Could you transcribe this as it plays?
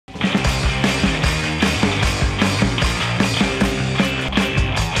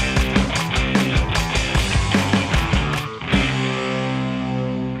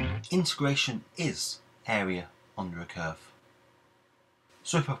integration is area under a curve.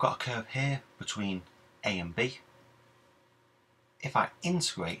 So if I've got a curve here between A and B, if I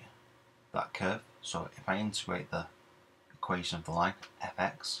integrate that curve, so if I integrate the equation of the line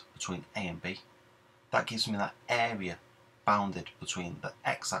fx between A and B, that gives me that area bounded between the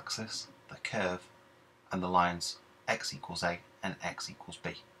x-axis, the curve, and the lines x equals A and x equals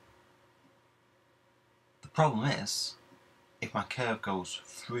B. The problem is, if my curve goes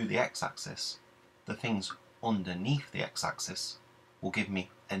through the x-axis, the things underneath the x-axis will give me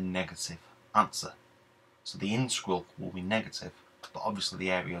a negative answer. So the integral will be negative, but obviously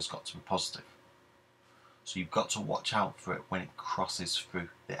the area has got to be positive. So you've got to watch out for it when it crosses through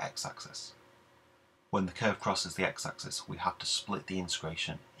the x-axis. When the curve crosses the x-axis, we have to split the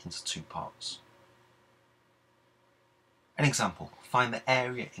integration into two parts. An example, find the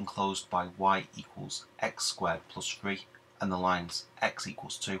area enclosed by y equals x squared plus 3 and the lines x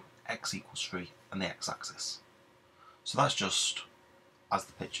equals 2, x equals 3 and the x-axis. So that's just, as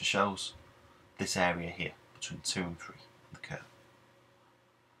the picture shows, this area here between 2 and 3 in the curve.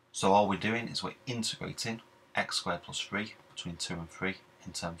 So all we're doing is we're integrating x squared plus 3 between 2 and 3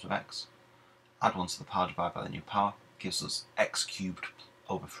 in terms of x. Add 1 to the power divided by the new power gives us x cubed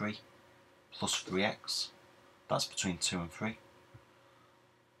over 3 plus 3x. That's between 2 and 3.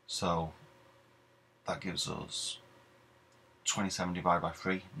 So that gives us 27 divided by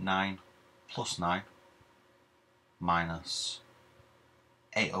 3, 9 plus 9 minus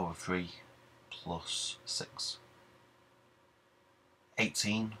 8 over 3 plus 6.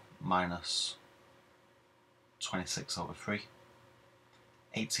 18 minus 26 over 3.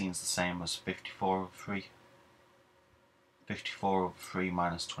 18 is the same as 54 over 3. 54 over 3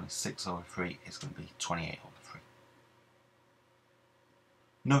 minus 26 over 3 is going to be 28 over 3.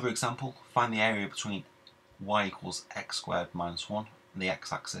 Another example, find the area between y equals x squared minus 1 and the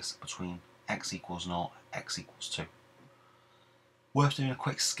x-axis between x equals 0, x equals 2. Worth doing a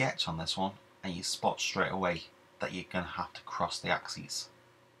quick sketch on this one and you spot straight away that you're going to have to cross the axes.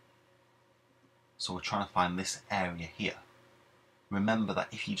 So we're trying to find this area here. Remember that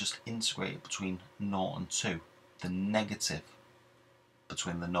if you just integrate it between 0 and 2, the negative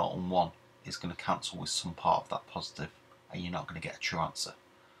between the 0 and 1 is going to cancel with some part of that positive and you're not going to get a true answer.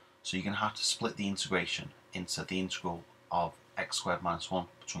 So you're going to have to split the integration into the integral of x squared minus 1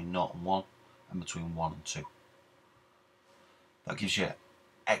 between 0 and 1 and between 1 and 2. That gives you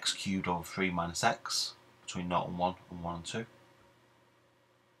x cubed over 3 minus x between 0 and 1 and 1 and 2.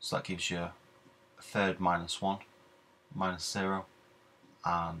 So that gives you a third minus 1 minus 0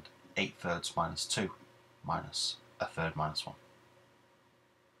 and 8 thirds minus 2 minus a third minus 1.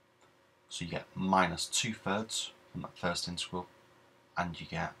 So you get minus 2 thirds from that first integral and you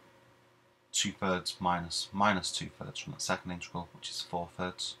get 2 thirds minus 2 thirds from the second integral, which is 4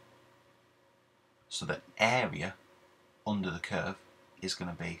 thirds. So the area under the curve is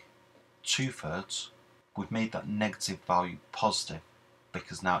going to be 2 thirds. We've made that negative value positive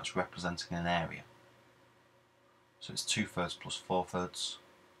because now it's representing an area. So it's 2 thirds plus 4 thirds.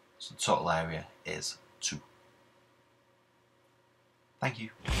 So the total area is 2. Thank you.